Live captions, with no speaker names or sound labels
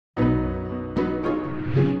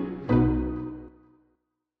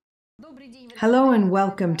Hello and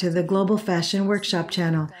welcome to the Global Fashion Workshop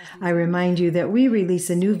channel. I remind you that we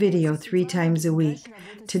release a new video 3 times a week.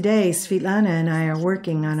 Today, Svetlana and I are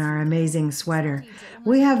working on our amazing sweater.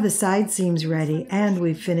 We have the side seams ready and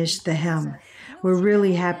we've finished the hem. We're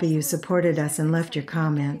really happy you supported us and left your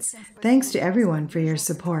comments. Thanks to everyone for your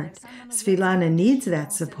support. Svetlana needs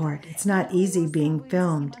that support. It's not easy being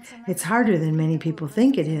filmed. It's harder than many people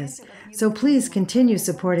think it is. So please continue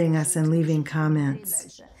supporting us and leaving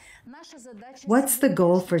comments. What's the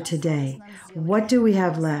goal for today? What do we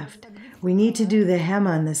have left? We need to do the hem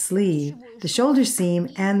on the sleeve, the shoulder seam,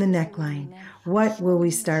 and the neckline. What will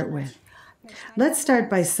we start with? Let's start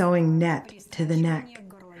by sewing net to the neck.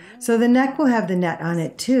 So the neck will have the net on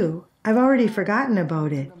it too. I've already forgotten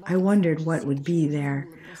about it. I wondered what would be there.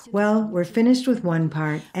 Well, we're finished with one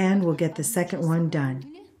part and we'll get the second one done.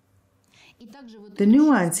 The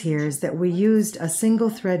nuance here is that we used a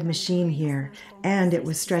single thread machine here and it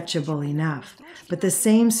was stretchable enough. But the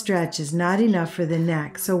same stretch is not enough for the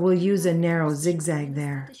neck, so we'll use a narrow zigzag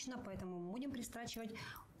there.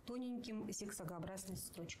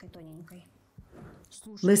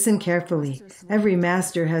 Listen carefully. Every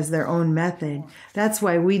master has their own method. That's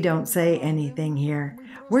why we don't say anything here.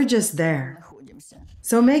 We're just there.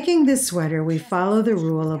 So making this sweater, we follow the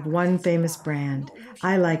rule of one famous brand.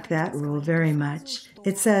 I like that rule very much.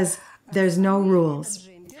 It says, there's no rules.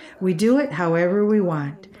 We do it however we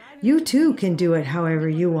want. You too can do it however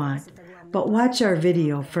you want. But watch our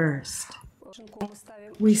video first.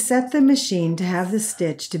 We set the machine to have the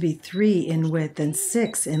stitch to be 3 in width and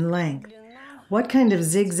 6 in length. What kind of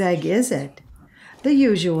zigzag is it? The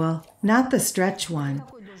usual, not the stretch one.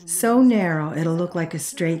 So narrow it'll look like a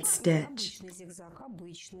straight stitch.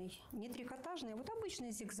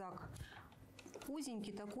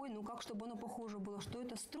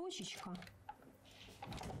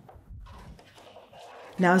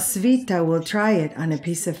 Now Svita will try it on a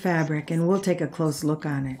piece of fabric and we'll take a close look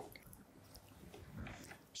on it.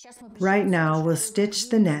 Right now we'll stitch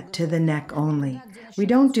the net to the neck only. We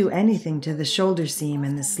don't do anything to the shoulder seam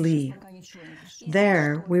and the sleeve.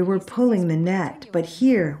 There, we were pulling the net, but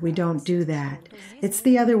here we don't do that. It's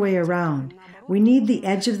the other way around. We need the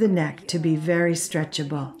edge of the neck to be very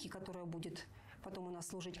stretchable.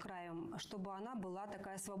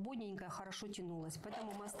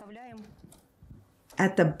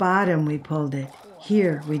 At the bottom we pulled it.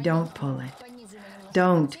 Here we don't pull it.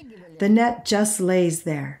 Don't. The net just lays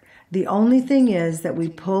there. The only thing is that we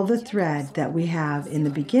pull the thread that we have in the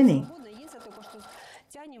beginning.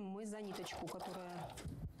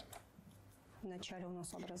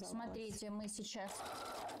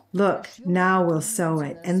 Look, now we'll sew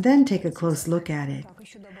it and then take a close look at it.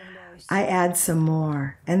 I add some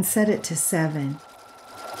more and set it to 7.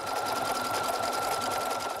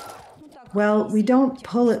 Well, we don't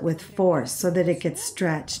pull it with force so that it gets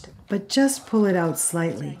stretched, but just pull it out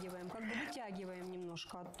slightly.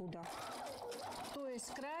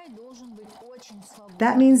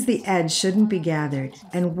 That means the edge shouldn't be gathered.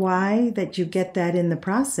 And why that you get that in the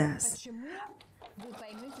process?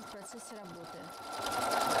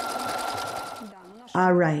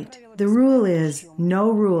 All right, the rule is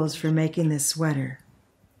no rules for making this sweater.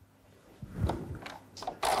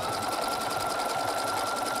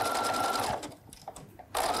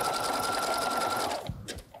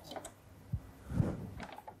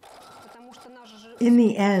 In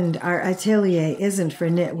the end, our atelier isn't for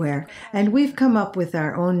knitwear, and we've come up with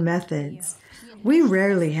our own methods. We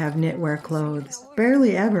rarely have knitwear clothes,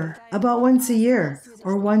 barely ever, about once a year,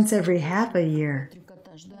 or once every half a year.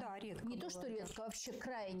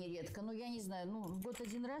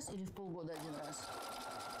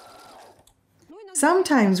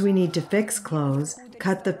 Sometimes we need to fix clothes,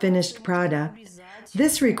 cut the finished product.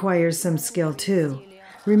 This requires some skill too.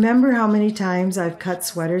 Remember how many times I've cut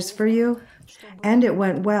sweaters for you? And it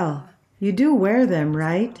went well. You do wear them,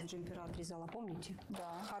 right?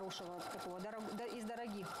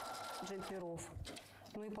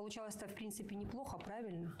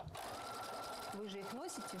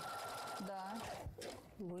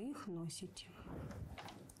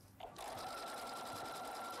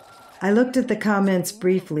 I looked at the comments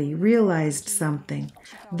briefly, realized something.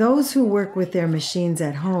 Those who work with their machines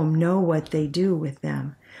at home know what they do with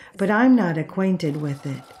them, but I'm not acquainted with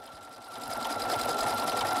it.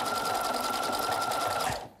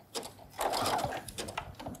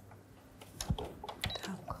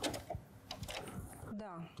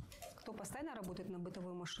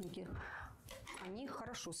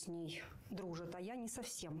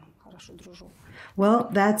 Well,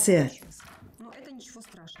 that's it.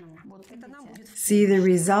 See the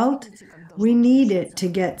result? We need it to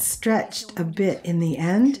get stretched a bit in the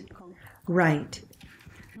end. Right.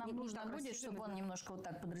 Нам нужно будет, чтобы он немножко вот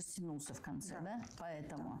так подрастянулся в конце, да?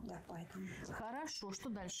 Поэтому. Да, поэтому. Хорошо, что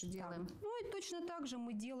дальше делаем? Ну и точно так же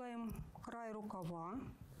мы делаем край рукава.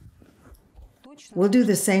 We'll do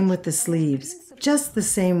the same with the sleeves, just the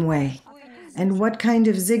same way. And what kind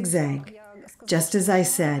of zigzag? Just as I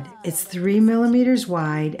said, it's 3 millimeters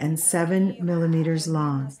wide and 7 millimeters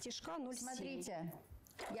long. Смотрите,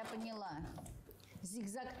 я поняла.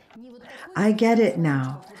 Зигзаг не вот такой. I get it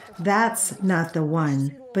now. That's not the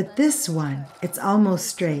one, but this one, it's almost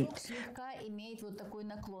straight. Слегка имеет вот такой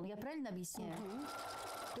наклон. Я правильно объясняю?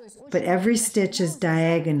 But every stitch is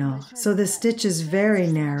diagonal, so the stitch is very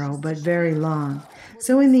narrow but very long.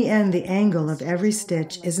 So in the end, the angle of every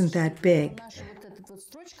stitch isn't that big. Наша вот эта вот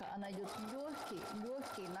строчка, она идет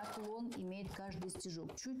легкий наклон имеет каждый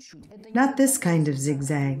стежок. Чуть-чуть. Это не Not this kind of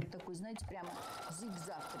zigzag. такой, знаете, прямо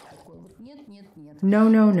зигзаг такой. Вот нет, нет, нет. No,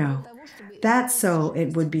 no, no. That's so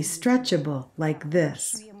it would be stretchable, like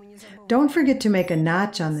this. Don't forget to make a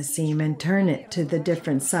notch on the seam and turn it to the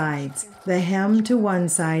different sides, the hem to one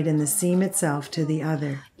side and the seam itself to the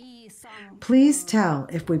other. Please tell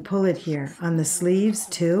if we pull it here, on the sleeves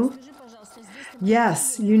too?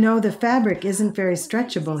 Yes, you know the fabric isn't very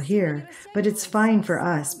stretchable here, but it's fine for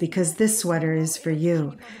us because this sweater is for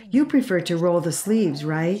you. You prefer to roll the sleeves,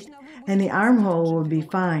 right? And the armhole will be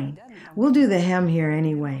fine. We'll do the hem here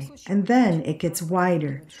anyway, and then it gets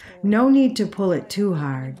wider. No need to pull it too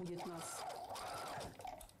hard.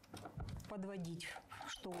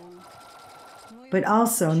 But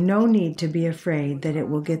also no need to be afraid that it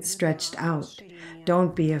will get stretched out.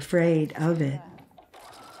 Don't be afraid of it.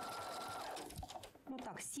 Ну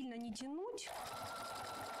так, сильно не тянуть.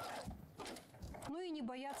 Ну и не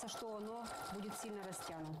бояться, что оно будет сильно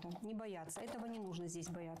растянуто. Не бояться. Этого не нужно здесь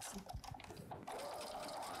бояться.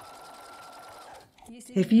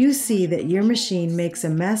 If you see that your machine makes a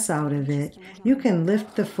mess out of it, you can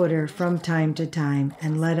lift the footer from time to time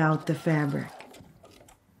and let out the fabric.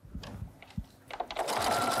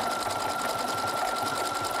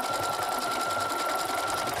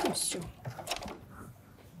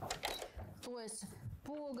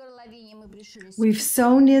 We've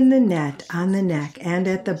sewn in the net on the neck and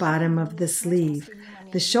at the bottom of the sleeve.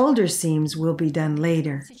 The shoulder seams will be done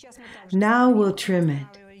later. Now we'll trim it.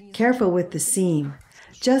 Careful with the seam,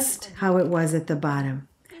 just how it was at the bottom.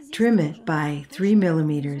 Trim it by 3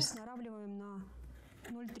 millimeters.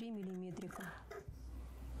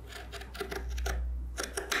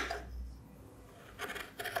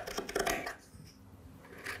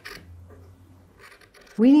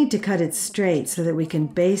 We need to cut it straight so that we can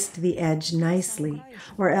baste the edge nicely,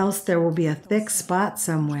 or else there will be a thick spot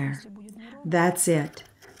somewhere. That's it.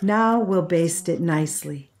 Now we'll baste it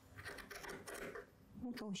nicely.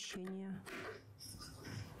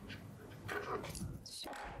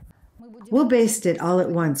 We'll baste it all at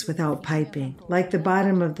once without piping, like the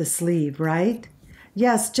bottom of the sleeve, right?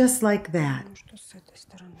 Yes, just like that.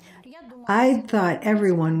 I thought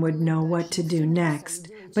everyone would know what to do next,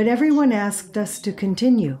 but everyone asked us to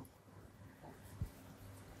continue.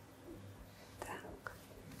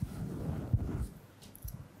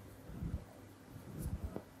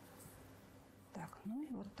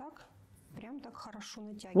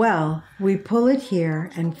 Well, we pull it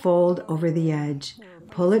here and fold over the edge.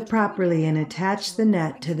 Pull it properly and attach the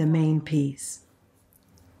net to the main piece.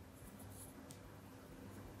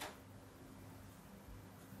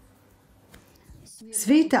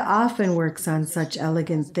 Sveta often works on such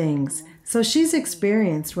elegant things, so she's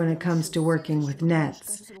experienced when it comes to working with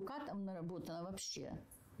nets.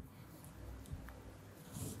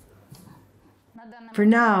 For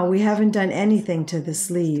now, we haven't done anything to the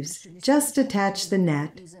sleeves, just attached the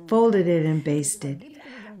net, folded it and basted.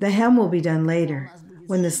 The hem will be done later,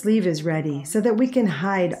 when the sleeve is ready, so that we can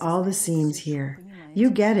hide all the seams here. You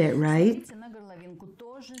get it, right?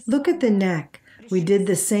 Look at the neck. We did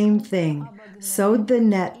the same thing. Sewed the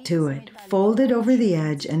net to it, folded over the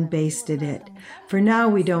edge and basted it. For now,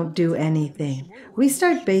 we don't do anything. We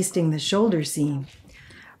start basting the shoulder seam.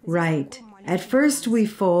 Right. At first, we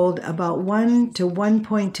fold about 1 to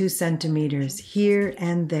 1.2 centimeters here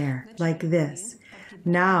and there, like this.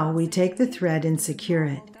 Now we take the thread and secure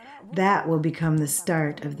it. That will become the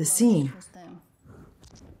start of the seam.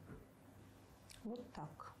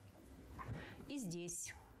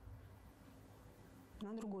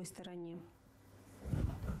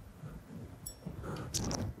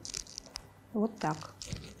 Вот так.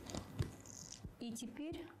 И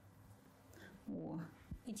теперь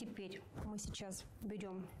мы сейчас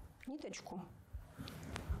берем ниточку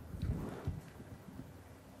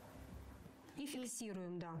и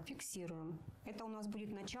фиксируем, да, фиксируем. Это у нас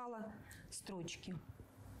будет начало строчки.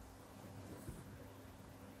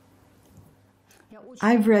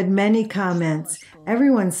 I've read many comments.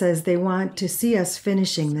 Everyone says they want to see us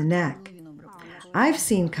finishing the neck. I've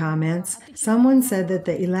seen comments. Someone said that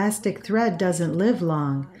the elastic thread doesn't live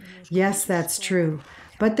long. Yes, that's true.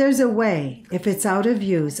 But there's a way. If it's out of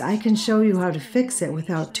use, I can show you how to fix it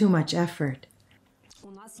without too much effort.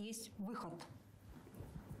 У нас есть выход.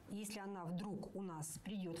 Если она вдруг у нас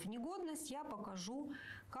придет в негодность, я покажу,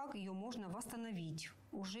 как ее можно восстановить.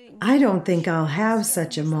 I don't think I'll have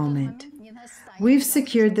such a moment. We've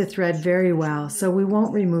secured the thread very well, so we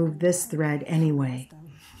won't remove this thread anyway.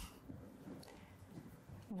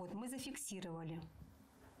 Вот, мы зафиксировали.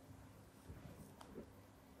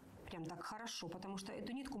 Прям так хорошо, потому что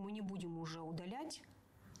эту нитку мы не будем уже удалять.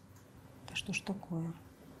 Да что ж такое?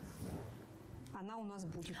 Она у нас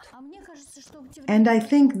будет. And I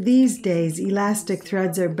think these days elastic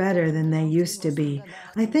threads are better than they used to be.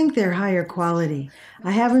 I think they're higher quality. I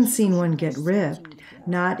haven't seen one get ripped.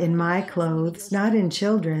 Not in my clothes, not in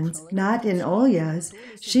children's, not in Olya's.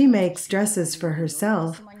 She makes dresses for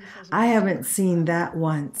herself. I haven't seen that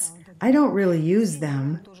once. I don't really use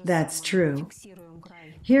them. That's true.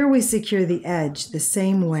 Here we secure the edge the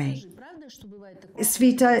same way.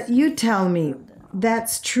 Svita, you tell me,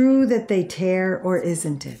 that's true that they tear, or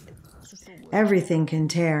isn't it? Everything can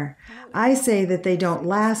tear. I say that they don't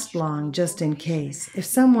last long just in case. If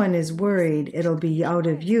someone is worried it'll be out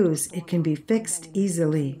of use, it can be fixed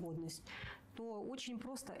easily.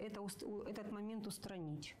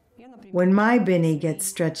 When my binny gets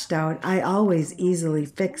stretched out, I always easily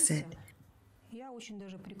fix it.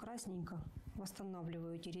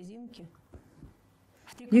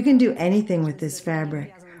 You can do anything with this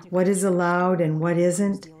fabric. What is allowed and what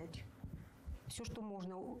isn't.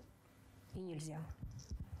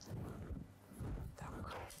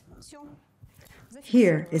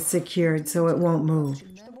 Here it's secured so it won't move.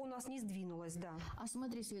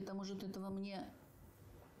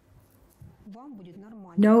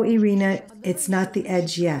 No, Irina, it's not the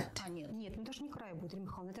edge yet.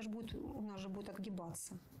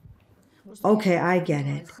 Okay, I get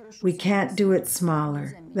it. We can't do it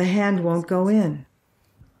smaller. The hand won't go in.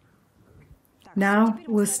 Now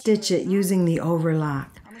we'll stitch it using the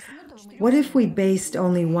overlock. What if we baste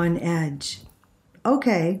only one edge?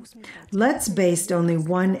 Okay, let's baste only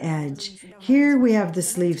one edge. Here we have the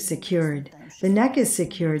sleeve secured. The neck is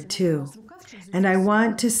secured too. And I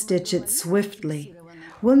want to stitch it swiftly.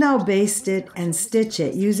 We'll now baste it and stitch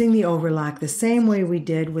it using the overlock the same way we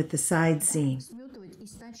did with the side seam.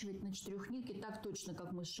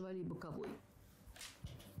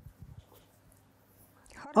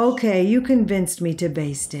 Okay, you convinced me to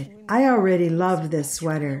baste it. I already love this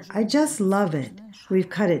sweater. I just love it. We've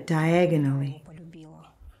cut it diagonally.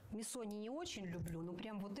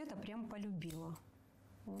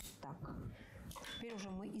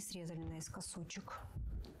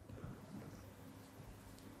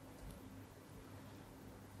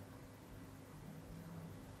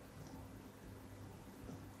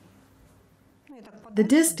 The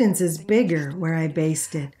distance is bigger where I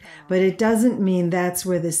basted, but it doesn't mean that's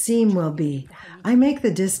where the seam will be. I make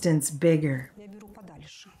the distance bigger.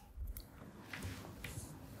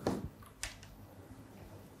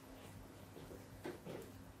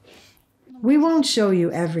 We won't show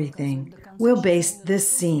you everything. We'll baste this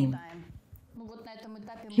seam.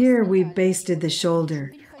 Here we've basted the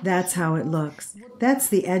shoulder. That's how it looks. That's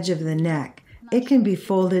the edge of the neck. It can be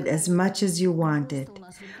folded as much as you want it.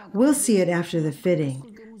 We'll see it after the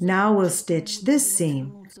fitting. Now we'll stitch this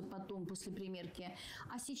seam.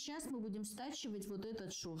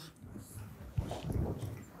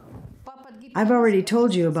 I've already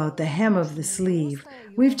told you about the hem of the sleeve.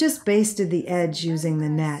 We've just basted the edge using the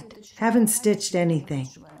net. Haven't stitched anything.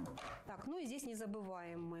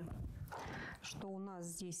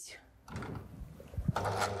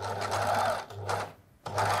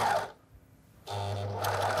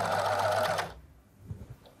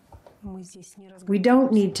 We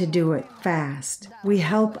don't need to do it fast. We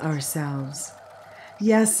help ourselves.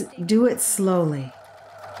 Yes, do it slowly.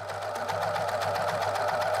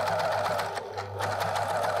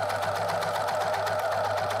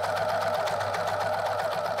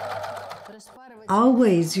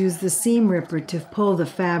 Always use the seam ripper to pull the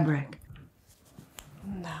fabric.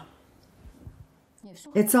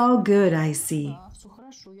 It's all good, I see.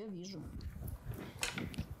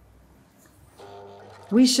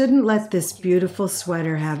 We shouldn't let this beautiful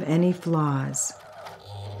sweater have any flaws.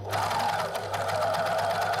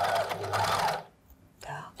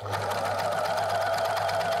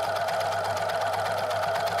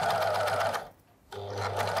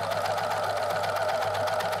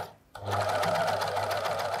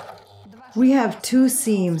 We have 2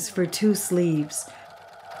 seams for 2 sleeves.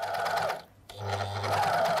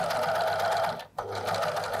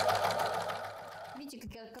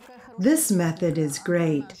 This method is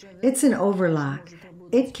great. It's an overlock.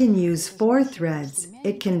 It can use 4 threads.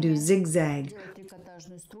 It can do zigzag.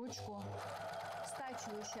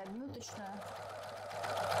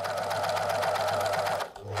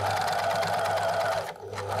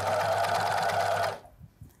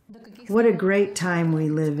 What a great time we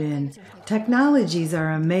live in. Technologies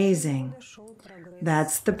are amazing.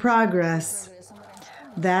 That's the progress.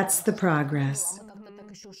 That's the progress.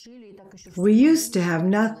 We used to have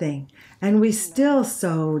nothing, and we still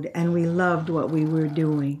sewed, and we loved what we were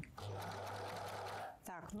doing.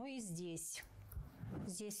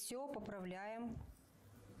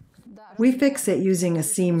 We fix it using a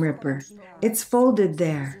seam ripper. It's folded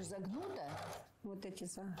there.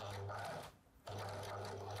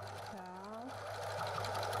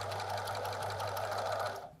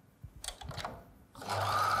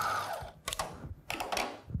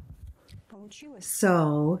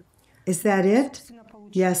 So, is that it?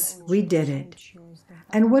 Yes, we did it.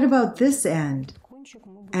 And what about this end?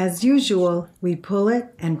 As usual, we pull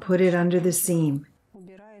it and put it under the seam.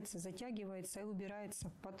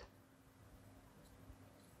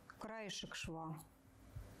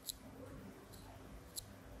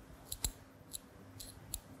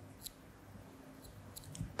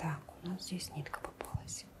 Так, у нас здесь нитка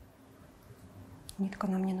попалась. Нитка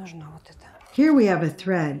нам не нужна, вот эта. Here we have a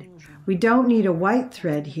thread. We don't need a white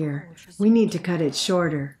thread here. We need to cut it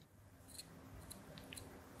shorter.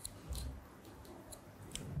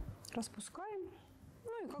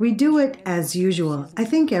 We do it as usual. I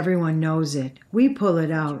think everyone knows it. We pull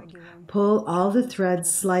it out. Pull all the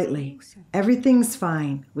threads slightly. Everything's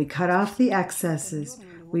fine. We cut off the excesses.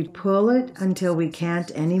 We pull it until we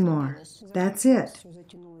can't anymore. That's it.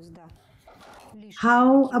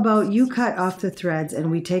 How about you cut off the threads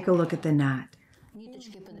and we take a look at the knot?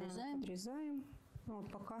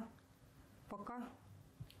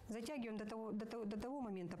 Затягиваем до того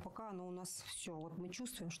момента, пока оно у нас все. Вот мы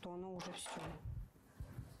чувствуем, что оно уже все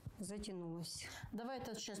затянулось. Давай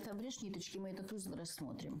это сейчас ты обрежь ниточки, мы этот узел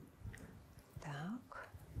рассмотрим. Так.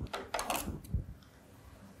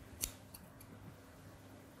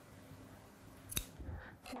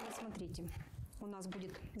 Вот смотрите. У нас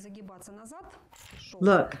будет загибаться назад.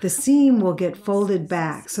 Look, the seam will get folded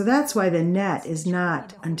back, so that's why the net is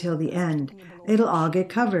not until the end. It'll all get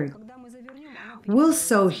covered. We'll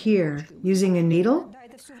sew here using a needle?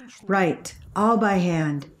 Right, all by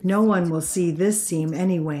hand. No one will see this seam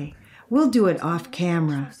anyway. We'll do it off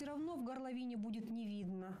camera.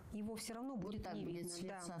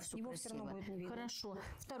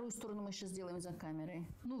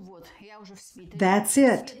 That's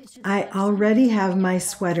it. I already have my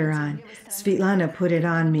sweater on. Svetlana put it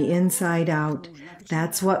on me inside out.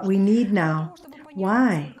 That's what we need now.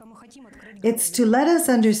 Why? It's to let us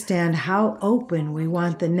understand how open we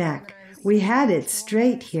want the neck. We had it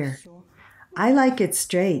straight here. I like it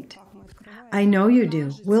straight. I know you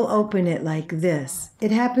do. We'll open it like this. It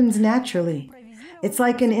happens naturally. It's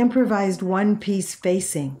like an improvised one-piece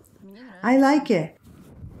facing. I like it.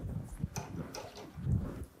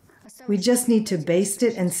 We just need to baste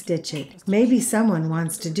it and stitch it. Maybe someone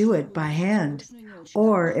wants to do it by hand.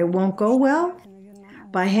 Or it won't go well?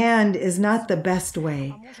 By hand is not the best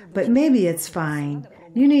way, but maybe it's fine.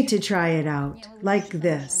 You need to try it out, like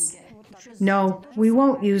this. No, we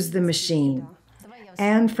won't use the machine.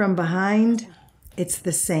 And from behind, it's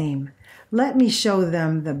the same. Let me show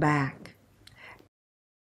them the back.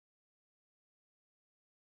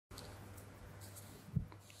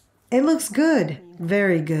 It looks good,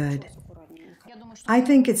 very good. I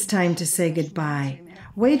think it's time to say goodbye.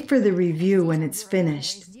 Wait for the review when it's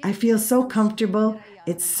finished. I feel so comfortable.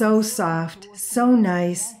 It's so soft, so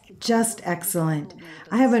nice, just excellent.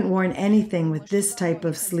 I haven't worn anything with this type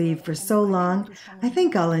of sleeve for so long. I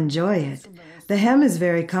think I'll enjoy it. The hem is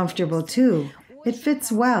very comfortable too. It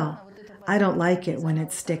fits well. I don't like it when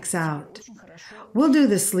it sticks out. We'll do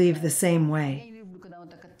the sleeve the same way.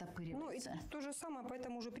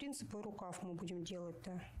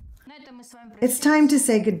 It's time to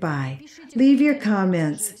say goodbye. Leave your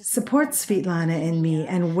comments, support Svetlana and me,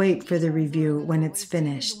 and wait for the review when it's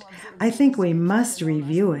finished. I think we must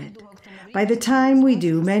review it. By the time we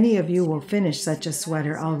do, many of you will finish such a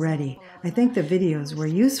sweater already. I think the videos were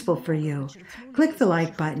useful for you. Click the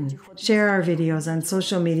like button, share our videos on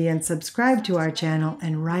social media, and subscribe to our channel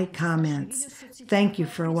and write comments. Thank you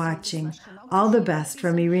for watching. All the best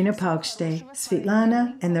from Irina Paukshte,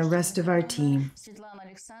 Svetlana, and the rest of our team.